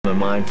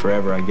mind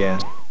forever, I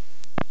guess.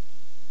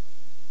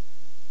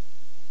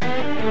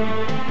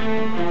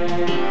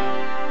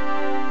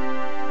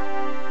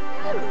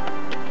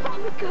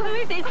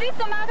 Is this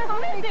the mother? Oh,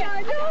 my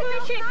God.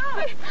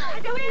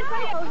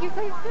 Oh, you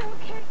guys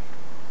okay?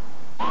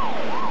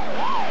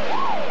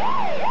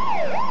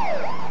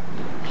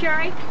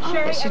 Sherry?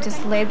 Sherry? She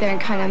just laid there and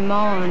kind of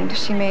moaned.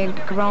 She made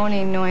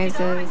groaning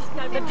noises.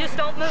 But just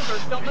don't move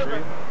her. Don't move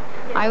her.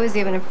 I was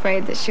even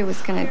afraid that she was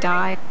going to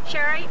die.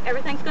 Sherry,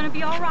 everything's going to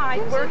be all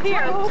right. We're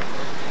here.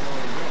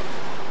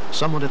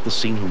 Someone at the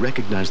scene who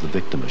recognized the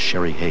victim as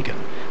Sherry Hagan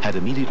had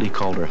immediately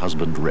called her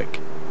husband Rick.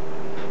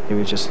 It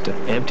was just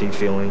an empty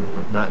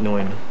feeling, not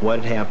knowing what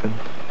had happened,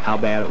 how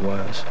bad it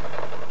was.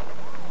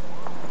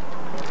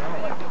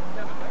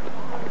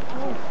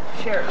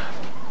 Sherry,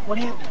 what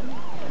happened?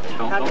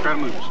 Don't try to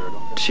move, sir.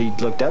 She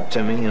looked up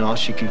to me, and all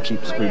she could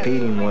keep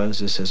repeating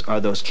was, "It says, are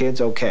those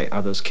kids okay?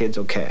 Are those kids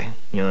okay?"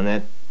 You know,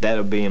 and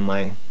that'll be in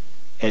my,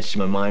 etched in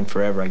my mind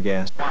forever, I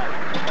guess.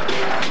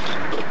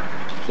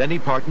 Denny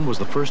Parton was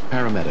the first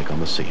paramedic on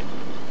the scene.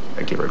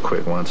 I give her a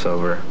quick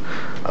once-over.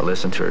 I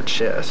listened to her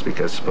chest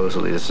because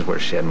supposedly this is where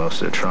she had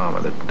most of the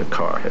trauma. The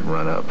car had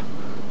run up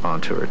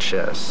onto her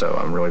chest, so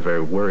I'm really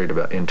very worried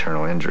about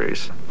internal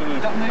injuries.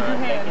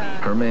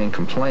 Her main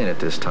complaint at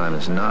this time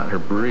is not her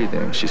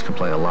breathing. She's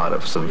complaining a lot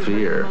of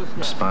severe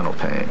spinal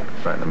pain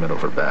right in the middle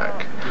of her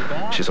back.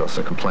 She's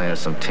also complaining of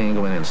some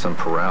tingling and some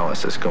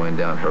paralysis going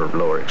down her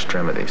lower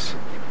extremities.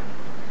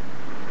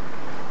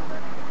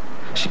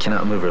 She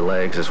cannot move her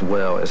legs as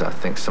well as I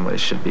think somebody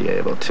should be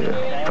able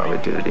to, probably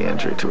due to the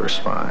injury to her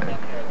spine.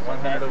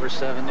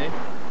 100/70.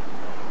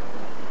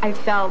 I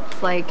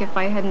felt like if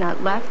I had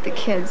not left the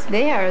kids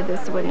there,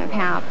 this wouldn't have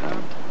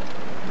happened.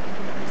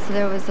 So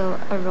there was a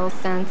real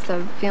sense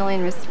of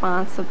feeling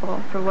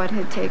responsible for what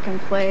had taken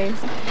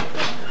place.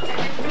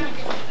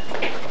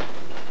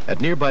 At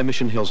nearby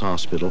Mission Hills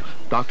Hospital,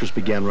 doctors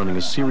began running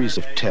a series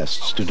of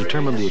tests to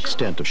determine the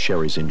extent of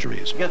Sherry's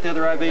injuries. You got the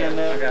other IV in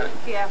there? I got it.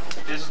 Yeah.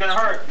 This is gonna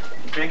hurt.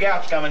 Big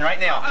out's coming right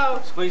now.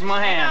 Oh. Squeeze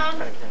my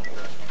hand.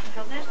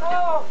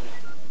 Oh.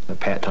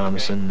 Pat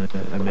Thomason,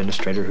 the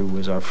administrator who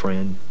was our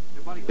friend,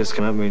 just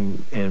came up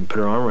and put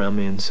her arm around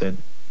me and said,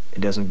 "It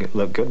doesn't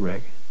look good,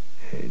 Rick.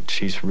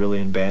 She's really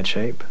in bad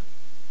shape.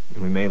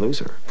 We may lose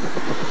her."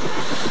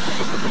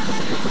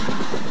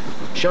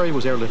 Sherry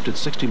was airlifted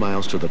 60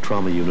 miles to the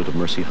trauma unit of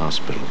Mercy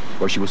Hospital,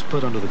 where she was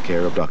put under the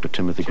care of Dr.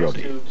 Timothy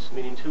Grody. Tubes,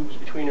 meaning tubes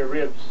between her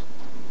ribs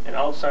and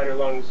outside her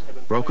lungs.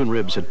 Broken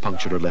ribs had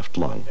punctured her left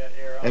lung.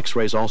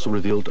 X-rays also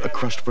revealed a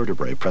crushed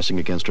vertebrae pressing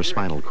against her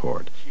spinal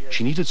cord.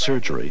 She needed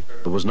surgery,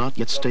 but was not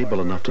yet stable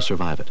enough to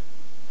survive it.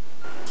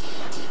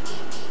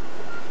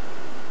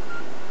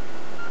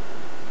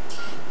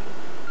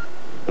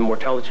 The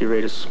mortality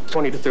rate is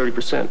 20 to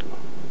 30%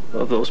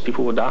 of those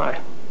people will die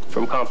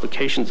from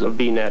complications of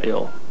being that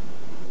ill.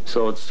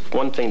 So it's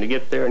one thing to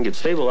get there and get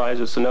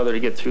stabilized, it's another to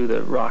get through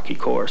the rocky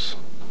course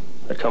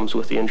that comes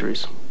with the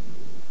injuries.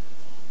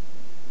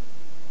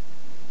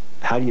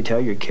 How do you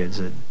tell your kids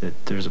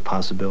that there's a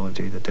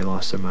possibility that they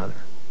lost their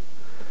mother?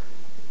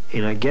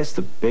 And I guess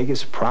the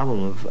biggest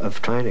problem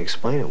of trying to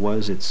explain it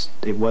was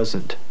it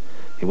wasn't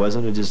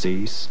a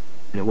disease,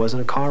 and it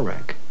wasn't a car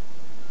wreck.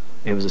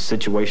 It was a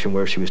situation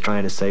where she was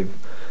trying to save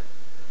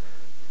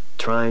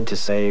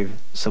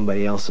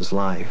somebody else's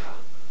life.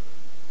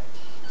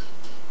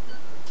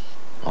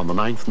 On the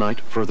 9th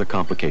night, further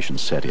complications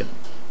set in.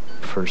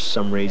 For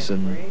some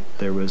reason,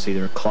 there was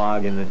either a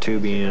clog in the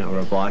tubing or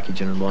a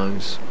blockage in her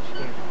lungs.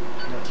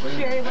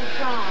 Sherry, what's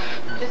wrong?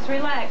 Just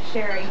relax,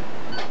 Sherry.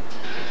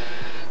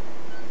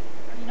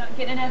 You're not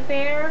getting enough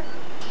air?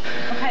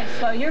 Okay,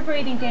 slow your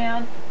breathing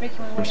down. Rick,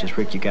 you want to Says,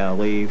 "Rick, you gotta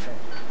leave."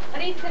 I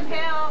need some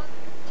help.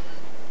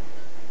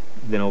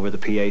 Then over the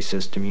PA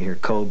system, you hear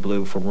code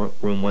blue from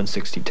room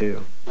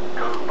 162.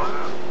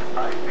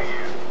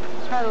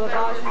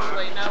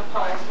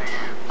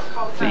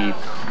 The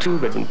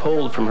tube had been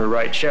pulled from her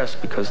right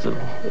chest because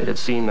it had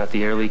seen that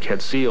the air leak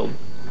had sealed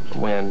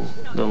when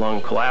the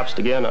lung collapsed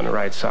again on the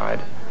right side,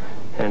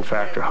 and in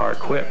fact her heart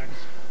quit.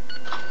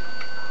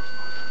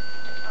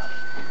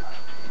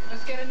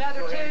 Let's get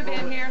another tube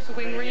in here so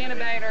we can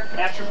reintubate her.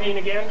 Atropine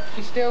again?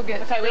 She still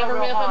gets okay, we have a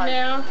rhythm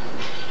now.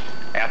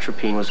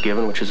 Atropine was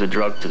given, which is a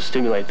drug to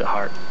stimulate the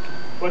heart.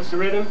 What's the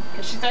rhythm?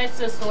 Because she stays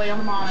systole on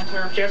the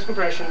monitor. Chest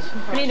compressions.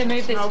 We need to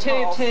move this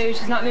tube too.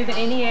 She's not moving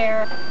any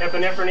air.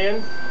 Epinephrine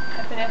in.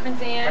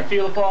 Epinephrine's in. I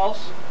feel a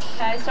pulse.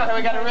 Okay, stop. So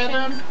we got a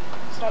rhythm.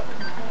 Stop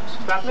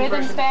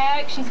Rhythm's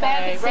back. She's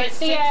back at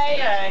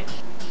 68.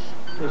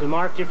 There's a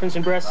marked difference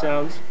in breath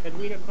sounds.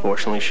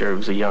 Fortunately, Sherry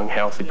was a young,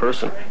 healthy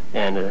person,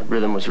 and the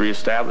rhythm was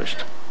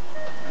reestablished.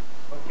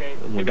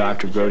 When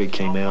Dr. Grody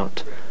came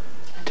out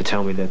to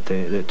tell me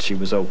that she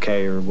was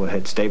okay or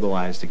had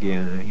stabilized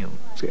again, you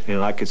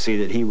know, I could see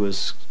that he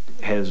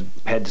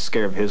had the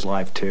scare of his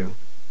life too.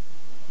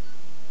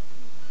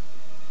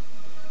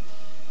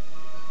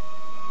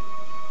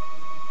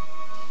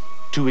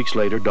 Two weeks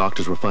later,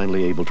 doctors were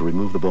finally able to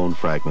remove the bone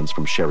fragments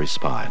from Sherry's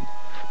spine,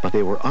 but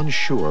they were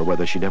unsure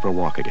whether she'd ever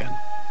walk again.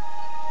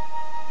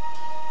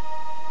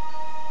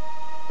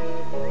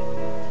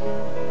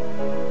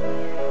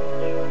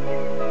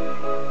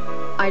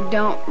 I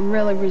don't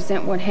really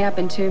resent what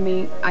happened to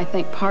me. I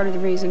think part of the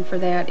reason for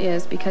that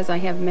is because I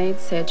have made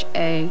such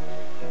a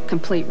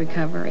complete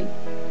recovery.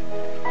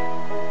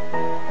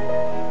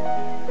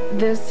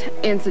 This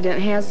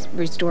incident has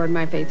restored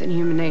my faith in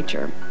human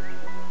nature.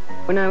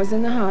 When I was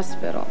in the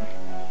hospital,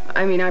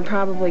 I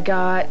probably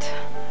got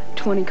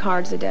 20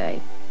 cards a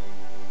day.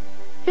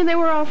 And they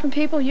were all from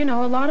people,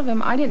 a lot of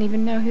them I didn't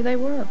even know who they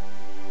were.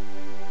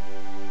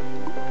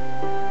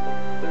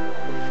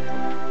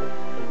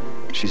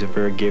 She's a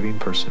very giving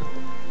person.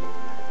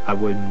 I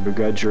wouldn't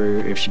begrudge her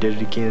if she did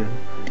it again,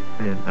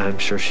 and I'm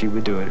sure she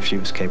would do it if she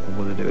was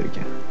capable to do it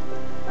again.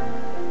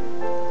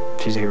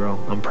 She's a hero.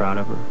 I'm proud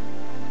of her.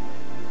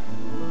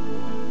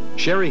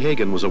 Sherry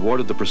Hagan was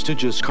awarded the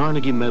prestigious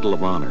Carnegie Medal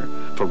of Honor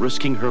for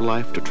risking her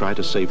life to try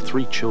to save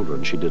 3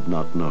 children she did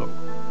not know.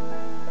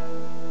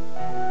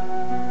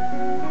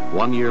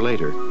 1 year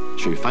later,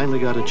 she finally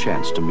got a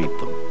chance to meet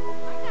them.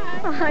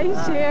 Hi,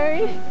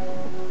 Sherry.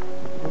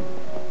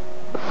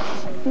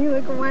 You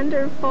look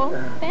wonderful.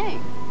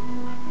 Thanks.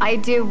 I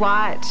do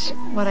watch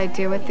what I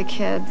do with the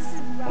kids,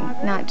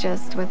 not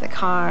just with the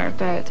car,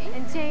 but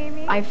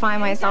I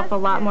find myself a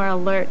lot more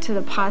alert to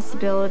the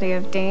possibility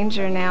of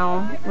danger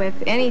now with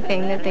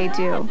anything that they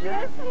do.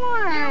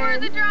 You were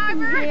the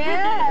driver?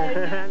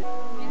 Yes.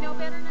 You know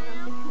better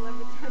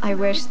now? I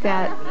wish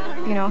that,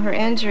 her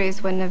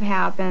injuries wouldn't have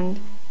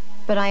happened,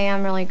 but I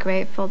am really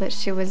grateful that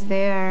she was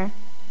there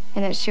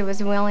and that she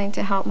was willing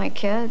to help my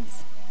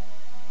kids.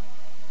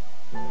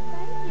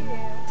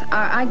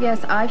 I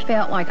guess I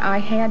felt like I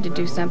had to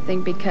do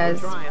something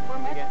because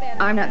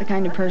I'm not the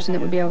kind of person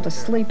that would be able to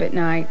sleep at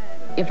night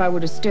if I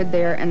would have stood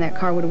there and that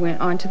car would have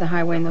went onto the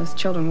highway and those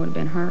children would have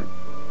been hurt.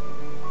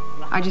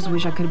 I just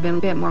wish I could have been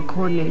a bit more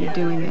coordinated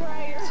doing it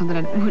so that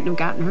I wouldn't have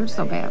gotten hurt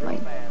so badly.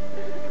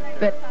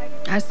 But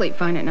I sleep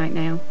fine at night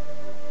now.